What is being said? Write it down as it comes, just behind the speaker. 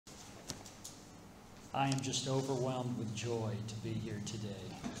I am just overwhelmed with joy to be here today.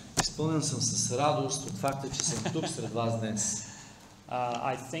 Изпълнен съм с радост от факта, че съм тук сред вас днес.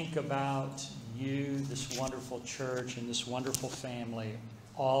 I think about you, this wonderful church and this wonderful family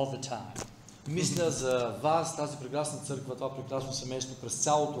all the time. Мисля за вас, тази прекрасна църква, това прекрасно семейство през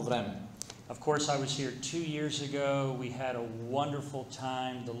цялото време. Of course, I was here 2 years ago. We had a wonderful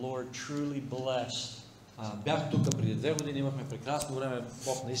time. The Lord truly blessed. Бях тук преди 2 години, имахме прекрасно време,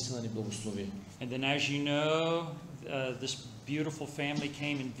 Бог наистина ни благослови. And then, as you know, this beautiful family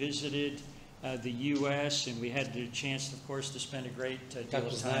came and visited the U.S. and we had the chance, of course, to spend a great deal Както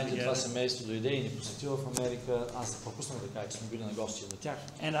of time знаете, това together. семейство дойде и ни посети в Америка. Аз пропуснах да кажа, че сме били на гости до тях.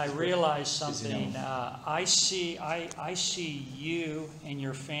 And I realized something. I see you and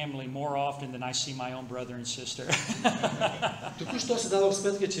your family more often than I see my own brother and sister. Току-що се дадох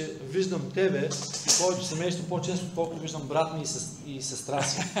сметка, че виждам тебе и твоето семейство по-често, колкото виждам брат ми и сестра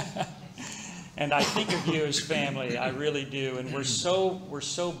си. And I think of you as family. I really do. And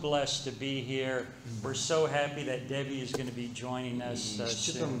we're so blessed to be here. We're so happy that Debbie is going to be joining us soon.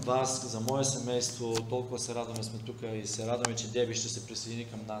 Считам вас за мое семейство. Толкова се радваме, сме тук и се радваме, че Деби ще се присъедини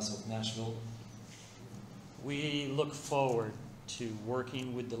към нас от Нешвил. We look forward to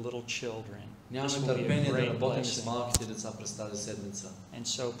working with the little children. Нямаме търпение да работим с малките деца през тази седмица. And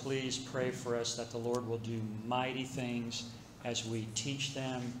so please pray for us that the Lord will do mighty things as we teach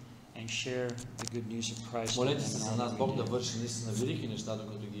them and share the good news of Christ. Молете се за нас Бог да върши наистина велики неща,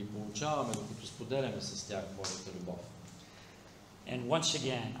 докато ги получаваме, докато споделяме с тях Божията любов. And once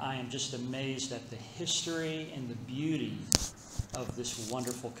again, I am just amazed at the history and the beauty of this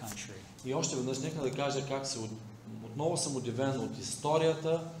wonderful country. И още веднъж нека да кажа как отново съм удивен от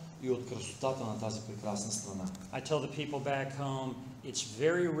историята и от красотата на тази прекрасна страна. I tell the people back home, it's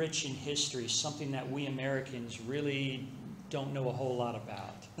very rich in history, something that we Americans really don't know a whole lot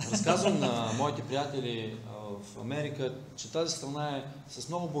about. Разказвам на моите приятели в Америка, че тази страна е с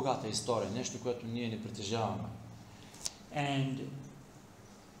много богата история, нещо, което ние не притежаваме. And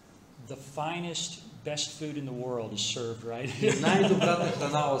the finest, best food in the world is served right here. Най-добрата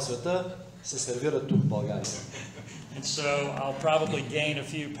храна в света се сервира тук в България. And so I'll probably gain a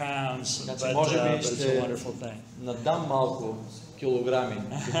few pounds, Така че but може би it's a ще wonderful thing. надам малко килограми,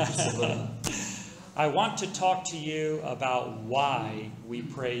 като се върна. I want to talk to you about why we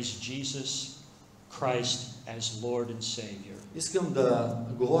praise Jesus Christ as Lord and Savior. Искам да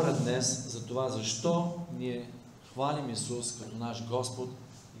говоря днес за това, защо ние хвалим Исус като наш Господ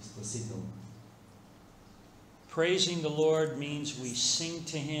и Спасител. Praising the Lord means we sing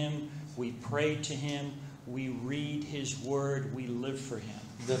to Him, we pray to Him, we read His Word, we live for Him.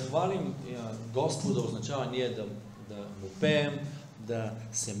 Да хвалим Господа означава ние да му пеем, да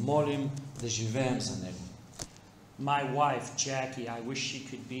се молим, да живеем за Него. My wife, Jackie, I wish she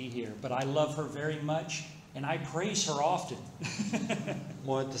could be here, but I love her very much and I praise her often.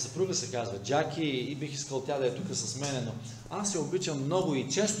 Моята съпруга се казва Джаки и бих искал тя да е тук с мене, но аз я обичам много и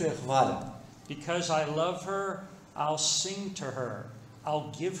често я хваля. Because I love her, I'll sing to her.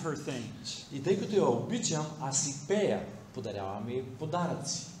 I'll give her things. И тъй като я обичам, аз си пея, подарявам и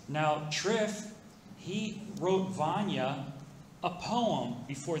подаръци. Now, Triff, he wrote Vanya a poem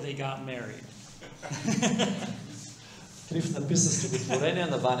before they got married. Триф написа стихотворение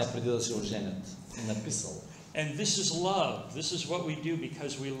на Ваня преди да се оженят. Написал. And this is love. This is what we do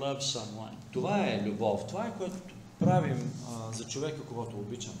because we love someone. Това е любов. Това е което правим за човека, когато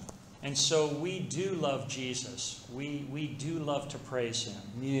обичаме. And so we do love Jesus. We do love to praise Him.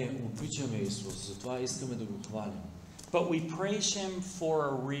 Ние обичаме Исус, затова искаме да го хвалим. But we praise Him for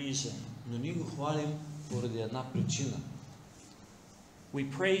a reason. Но ние го хвалим поради една причина. We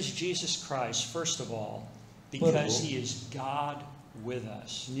praise Jesus Christ, first of all, because He is God with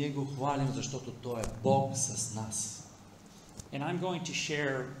us. Ние го хвалим, защото Той е Бог с нас. And I'm going to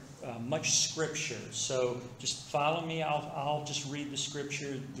share much scripture, so just follow me. I'll just read the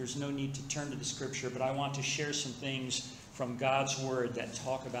scripture. There's no need to turn to the scripture, but I want to share some things from God's Word that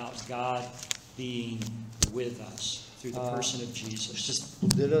talk about God being with us through the person of Jesus. Ще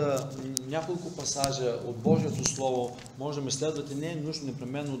споделя няколко пасажа от Божието Слово. Може да ме следвате, не е нужно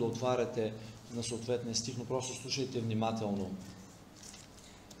непременно да отваряте на съответния стих, но просто слушайте внимателно.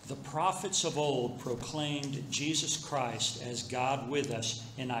 The prophets of old proclaimed Jesus Christ as God with us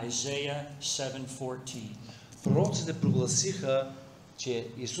in Isaiah 7:14. Пророците прогласиха, че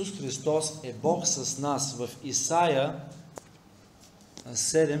Исус Христос е Бог с нас в Исаия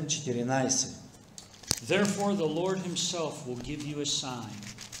 7:14. Therefore the Lord Himself will give you a sign.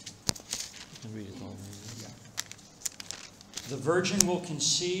 The virgin will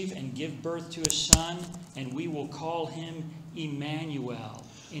conceive and give birth to a son, and we will call him Emmanuel.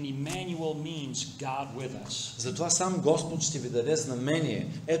 and Emmanuel means God with us. Затова сам Господ ще ви даде знамение.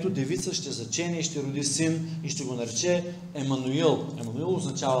 Ето девица ще зачене и ще роди син и ще го нарече Емануил. Емануил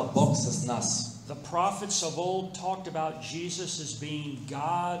означава Бог с нас. The prophets of old talked about Jesus as being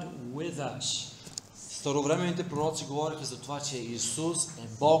God with us. Старовременните пророци говориха за това, че Исус е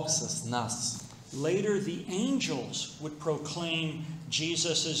Бог с нас. Later, the angels would proclaim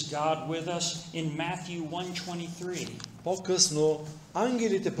Jesus as God with us in Matthew 1:23. По-късно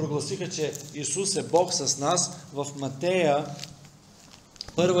ангелите прогласиха, че Исус е Бог с нас в Матея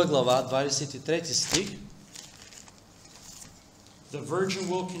 1 глава 23 стих. The virgin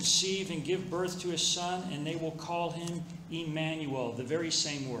will conceive and give birth to a son, and they will call him Emmanuel, the very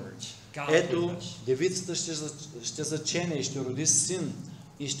same words. God with Ето, us. девицата ще зачене и ще роди син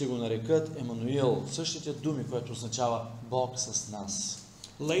и ще го нарекат Емануил. Същите думи, което означава Бог с нас.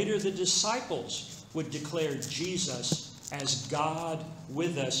 Later, the disciples would declare Jesus as God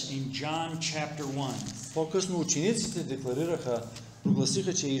with us in John chapter 1. По-късно учениците декларираха,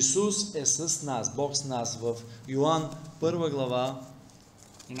 прогласиха, че Исус е с нас, Бог с нас в Йоан 1 глава.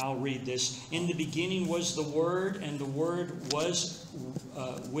 And I'll read this. In the beginning was the Word, and the Word was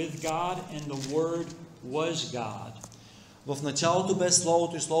with God, and the Word was God. В началото бе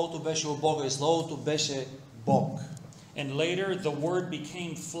Словото и Словото беше у Бога и Словото беше Бог. And later the Word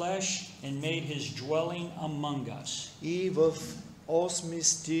became flesh and made His dwelling among us. И в 8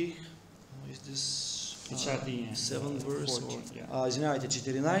 стих, It's at the end. 7 verse, 14, yeah. Извинявайте,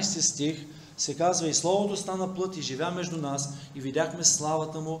 14 стих се казва: и Словото стана плът и живя между нас и видяхме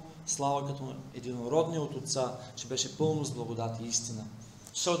славата му, слава като единородния от Отца, че беше пълно с благодат и истина.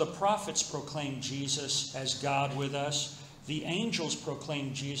 So the prophets proclaimed Jesus as God with us. The angels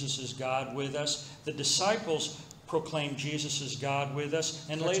proclaimed Jesus as God with us. The disciples proclaimed Jesus as God with us.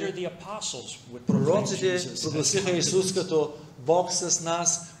 And later the apostles would proclaim Пророците Jesus as прогласиха God Исус with us. като Бог с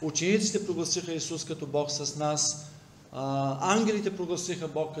нас, учениците прогласиха Исус като Бог с нас, ангелите прогласиха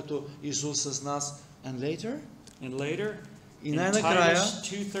Бог като Исус с нас. And later, And later, и in най-накрая, Titus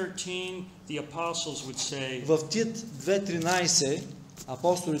 2:13, the apostles would say, в Тит 2.13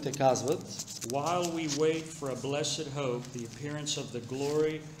 апостолите казват: while we wait for a blessed hope, the appearance of the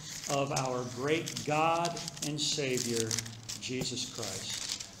glory of our great God and Savior, Jesus Christ.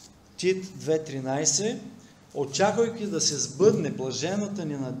 Тит 2.13: очаквайки да се сбъдне блажената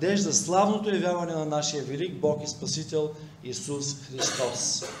ни надежда, славното явяване на нашия велик Бог и Спасител Исус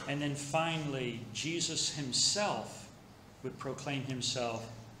Христос. And then finally, Jesus himself would proclaim himself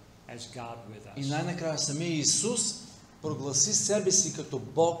as God with И us. най-накрая самия Исус прогласи себе си като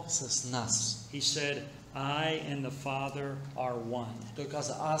Бог с нас. He said, I and the Father are one. Той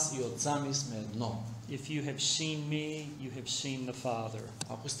каза: аз и Отца ми сме едно. If you have seen me, you have seen the Father.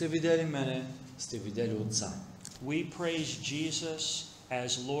 Ако сте видели мене, сте видели Отца. We praise Jesus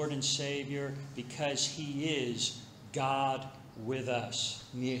as Lord and Savior because He is God with us.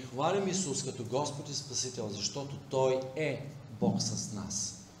 Ние хвалим Исус като Господ и Спасител, защото Той е Бог с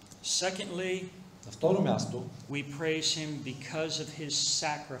нас. Secondly, На второ място, we praise Him because of His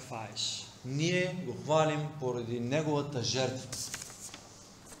sacrifice. ние го хвалим поради Неговата жертва.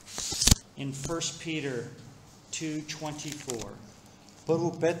 In 1 Peter 2:24,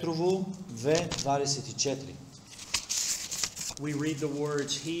 Първо Петрово 2.24. we read the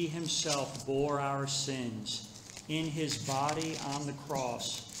words, He Himself bore our sins in His body on the cross,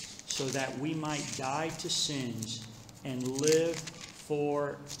 so that we might die to sins and live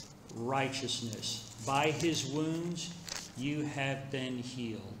for righteousness. By His wounds you have been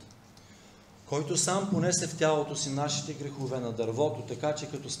healed. Който сам понесе в тялото си нашите грехове на дървото, така че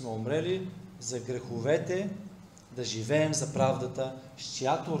като сме умрели за греховете, да живеем за правдата, с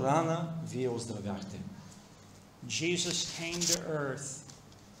чиято рана вие оздравяхте. Jesus came to earth.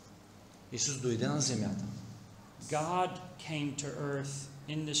 Исус дойде на земята. God came to earth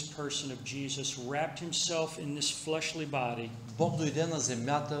in this person of Jesus, wrapped Himself in this fleshly body. Бог дойде на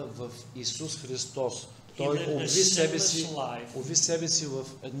земята в Исус Христос. He Той lived a ови себе си в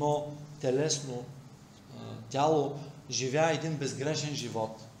едно телесно тяло, живя един безгрешен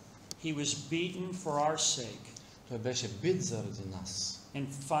живот. He was beaten for our sake. Той беше бит заради нас. And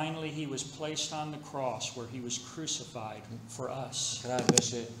finally he was placed on the cross where he was crucified for us. Края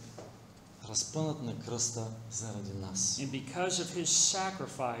беше разпънат на кръста заради нас. And because of his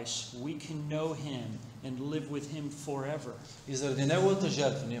sacrifice, we can know him and live with him forever. И заради неговата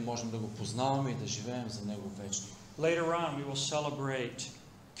жертва ние можем да го познаваме и да живеем за него вечно. Later on we will celebrate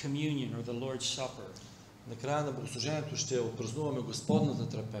communion or the Lord's Supper. На края на богослужението ще отпразнуваме Господната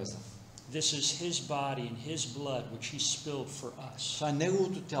трапеза. This is his body and his blood which he spilled for us. Това е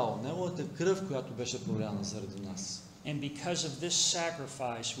неговото тяло, неговата кръв, която беше проляна заради нас. And because of this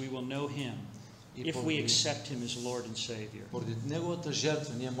sacrifice, we will know Him if we accept Him as Lord and Savior. Поради неговата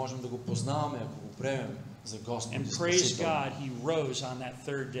жертва ние можем да го познаваме, ако го приемем за Господ And и praise Спасител. God, He rose on that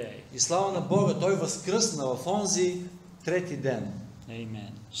third day. И слава на Бога, той възкръсна в онзи трети ден.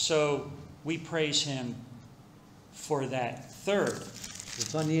 Amen. So we praise Him for that. Third,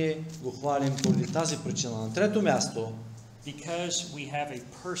 Затова ние го хвалим поради тази причина. На трето място, because we have a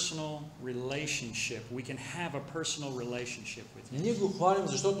personal relationship. We can have a personal relationship with Him. ние го хвалим,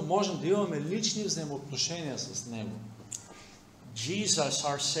 защото можем да имаме лични взаимоотношения с него. Jesus,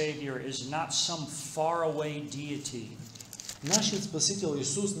 our Savior, is not some faraway deity. Нашият Спасител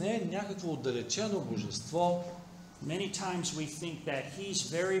Исус не е някакво отдалечено божество. Many times we think that He's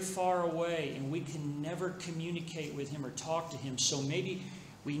very far away and we can never communicate with Him or talk to Him, so maybe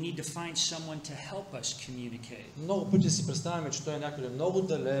we need to find someone to help us communicate. Много пъти си представяме, че той е някъде много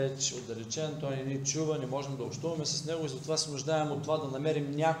далеч, отдалечен, той не ни чува, не можем да общуваме с него и затова се нуждаем от това да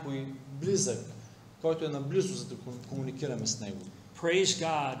намерим някой близък, който е наблизо, за да комуникираме с него. Praise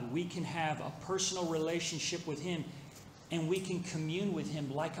God, we can have a personal relationship with Him and we can commune with Him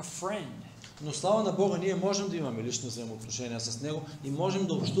like a friend. Но слава на Бога, ние можем да имаме лични взаимоотношения с него и можем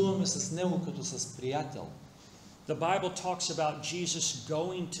да общуваме с него като с приятел. The Bible talks about Jesus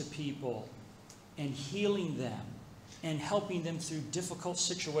going to people and healing them and helping them through difficult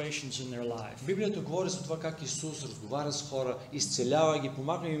situations in their life. Библията говори за това как Исус разговаря с хора, изцелява ги,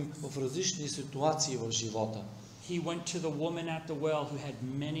 помага им в различни ситуации в живота. He went to the woman at the well who had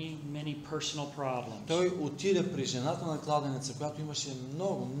many personal problems. Той отиде при жената на кладенеца, която имаше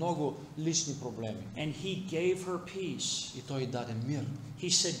много лични проблеми. And he gave her peace. И той й даде мир. He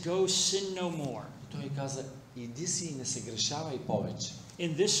said, "Go sin no more." И той й каза, иди си и не се грешавай повече.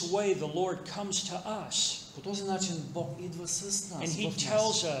 In this way the Lord comes to us. По този начин Бог идва с нас. And He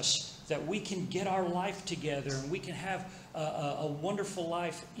tells us that we can get our life together and we can have a wonderful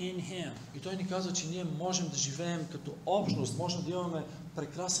life in Him. И той ни казва, че ние можем да живеем като общност, можем да имаме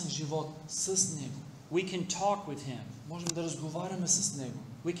прекрасен живот с него. We can talk with Him. Можем да разговаряме с него.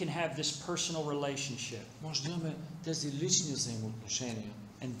 We can have this personal relationship. Може да имаме тези лични взаимоотношения.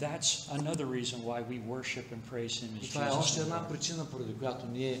 And that's another reason why we worship and praise Him as И това е още Jesus. една причина, поради която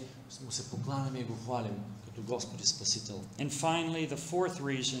ние му се покланяме и го хвалим като Господ и Спасител. And finally, the fourth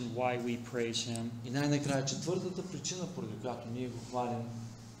reason why we praise Him, И най-накрая четвъртата причина, поради която ние го хвалим,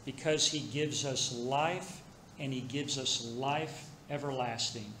 because He gives us life and He gives us life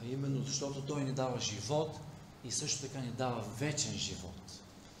everlasting. а именно защото той ни дава живот и също така ни дава вечен живот.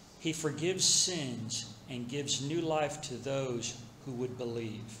 He forgives sins and gives new life to those who would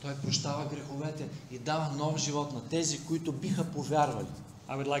believe. Той прощава греховете и дава нов живот на тези, които биха повярвали.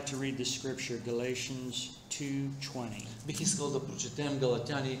 I would like to read this scripture, Galatians 2:20. Бих искал да прочетем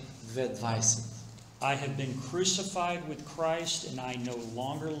Галатяни 2:20. I have been crucified with Christ and I no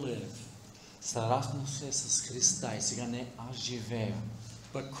longer live. Сраснал се с Христа и сега не аз живея,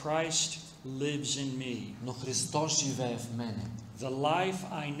 But Christ lives in me. но Христос живее в мене. The life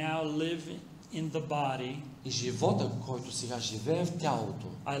I now live in the body, И живота, който сега живее в тялото,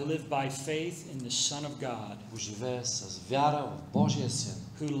 I live by faith in the Son of God, го живее с вяра в Божия Син,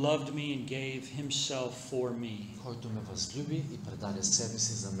 who loved me and gave Himself for me. който ме възлюби и предаде себе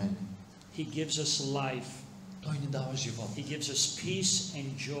си за мене. He gives us life. Той ни дава живот. He gives us peace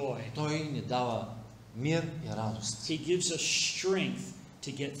and joy. Той ни дава мир и радост. He gives us strength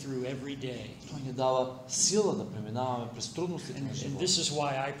to get through every day. Той ни дава сила да преминаваме през трудностите на And живота. this is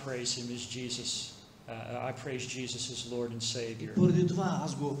why I praise Him as Jesus. I praise Jesus as Lord and И Savior. поради това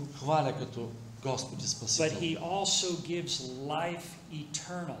аз го хваля като Господ и But Спасител. He also gives life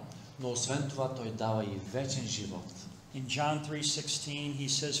eternal. Но освен това той дава и вечен живот. In John 3:16 He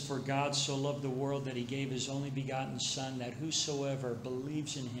says, "For God so loved the world that He gave His only begotten Son, that whosoever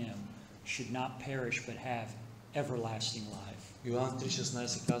believes in Him should not perish but have everlasting life." Йоан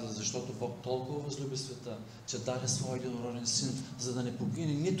 3:16 казва, защото Бог толкова възлюби света, че даде своя единороден Син, за да не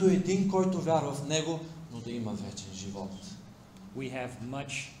погине нито един, който вярва в Него, но да има вечен живот. We have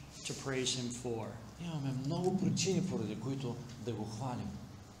much to praise Him for. Имаме много причини, поради които да го хвалим.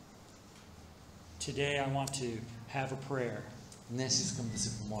 Today I want to have a prayer. Днес искам да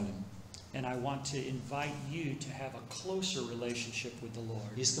се помолим. And I want to invite you to have a closer relationship with the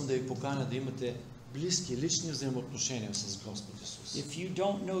Lord. Искам да ви поканя да имате близки, лични взаимоотношения с Господ Исус. If you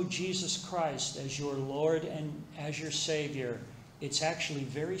don't know Jesus Christ as your Lord and as your Savior, it's actually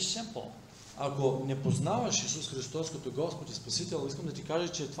very simple. Ако не познаваш Исус Христос като Господ и Спасител, искам да ти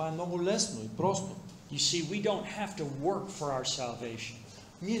кажа, че това е много лесно и просто. You see, we don't have to work for our salvation.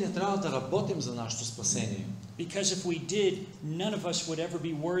 Ние не трябва да работим за нашето спасение. Because if we did, none of us would ever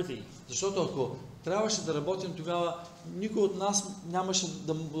be worthy. Защото ако трябваше да работим тогава, никой от нас нямаше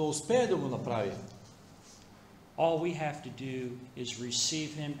да успее да го направи. All we have to do is receive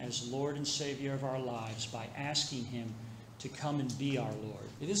Him as Lord and Savior of our lives by asking Him to come and be our Lord.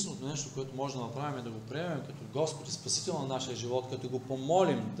 Единственото нещо, което може да направим, е да го приемем като Господ и Спасител на нашия живот, като го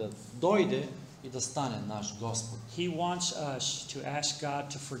помолим да дойде и да стане наш Господ. He wants us to ask God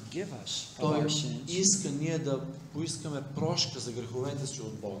to forgive us of Той our sins. иска ние да поискаме прошка за греховете си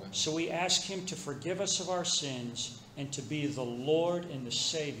от Бога. So we ask Him to forgive us of our sins and to be the Lord and the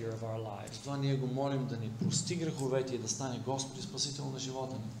Savior of our lives. Затова ние го молим да ни прости греховете и да стане Господ и Спасител на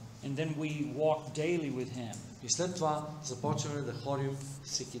живота ни. And then we walk daily with Him. И след това започваме да ходим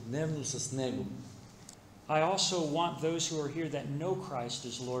всекидневно с Него. I also want those who are here that know Christ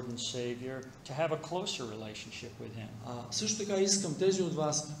as Lord and Savior to have a closer relationship with Him. Също така искам тези от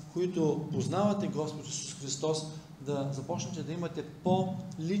вас, които познавате Господ Исус Христос, да започнете да имате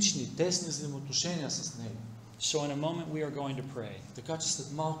по-лични, тесни взаимоотношения с Него. So in a moment we are going to pray. Така че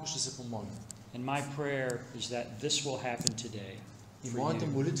след малко ще се помолим. And my prayer is that this will happen today. И моята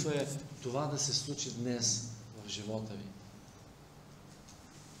молитва е това да се случи днес в живота ви.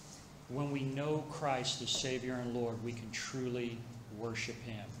 When we know Christ as Savior and Lord, we can truly worship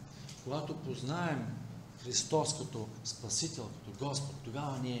Him. Когато познаем Христос като Спасител, като Господ,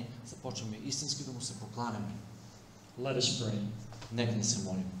 тогава ние започваме истински да му се покланяме. Let us pray. Нека да се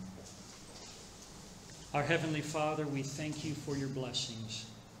молим. Our Heavenly Father, we thank you for your blessings.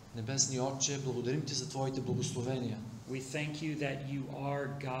 Небесни Отче, благодарим Ти за Твоите благословения. We thank you that you are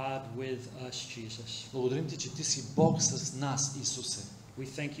God with us, Jesus. Благодарим Ти, че Ти си Бог с нас, Исусе. We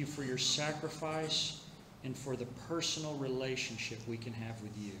thank you for your sacrifice and for the personal relationship we can have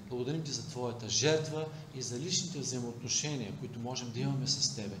with you. Благодарим Ти за Твоята жертва и за личните взаимоотношения, които можем да имаме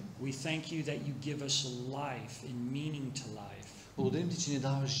с Тебе. We thank you that you give us life and meaning to life. Благодарим Ти, че ни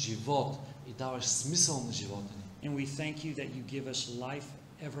даваш живот и даваш смисъл на живота ни. And we thank you that you give us life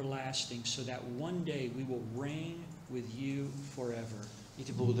everlasting so that one day we will reign with you forever. И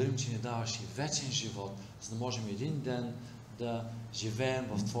Ти благодарим, че ни даваш и вечен живот, за да можем един ден да живеем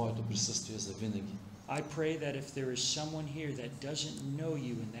в Твоето присъствие за винаги. I pray that if there is someone here that doesn't know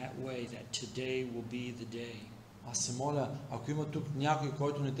you in that way, that today will be the day. Аз се моля, ако има тук някой,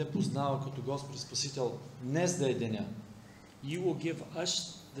 който не Те познава като Господ и Спасител, днес да е деня. You will give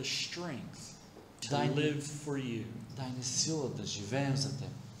us the strength to live for you. Дай ни сила да живеем за Теб.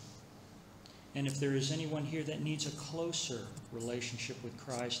 And if there is anyone here that needs a closer relationship with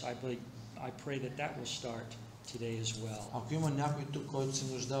Christ, I pray that that will start today as well. Ако има някой тук, който се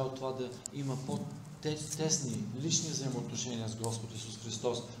нуждае от това да има по-тесни лични взаимоотношения с Господ Исус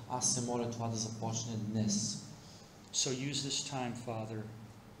Христос, аз се моля това да започне днес. So use this time, Father,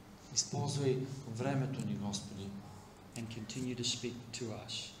 Използвай времето ни, Господи, and continue to speak to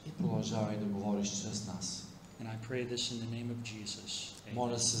us. и продължавай да говориш чрез нас. And I pray this in the name of Jesus. Amen.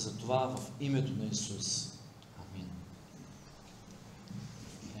 Моля се за това в името на Исус.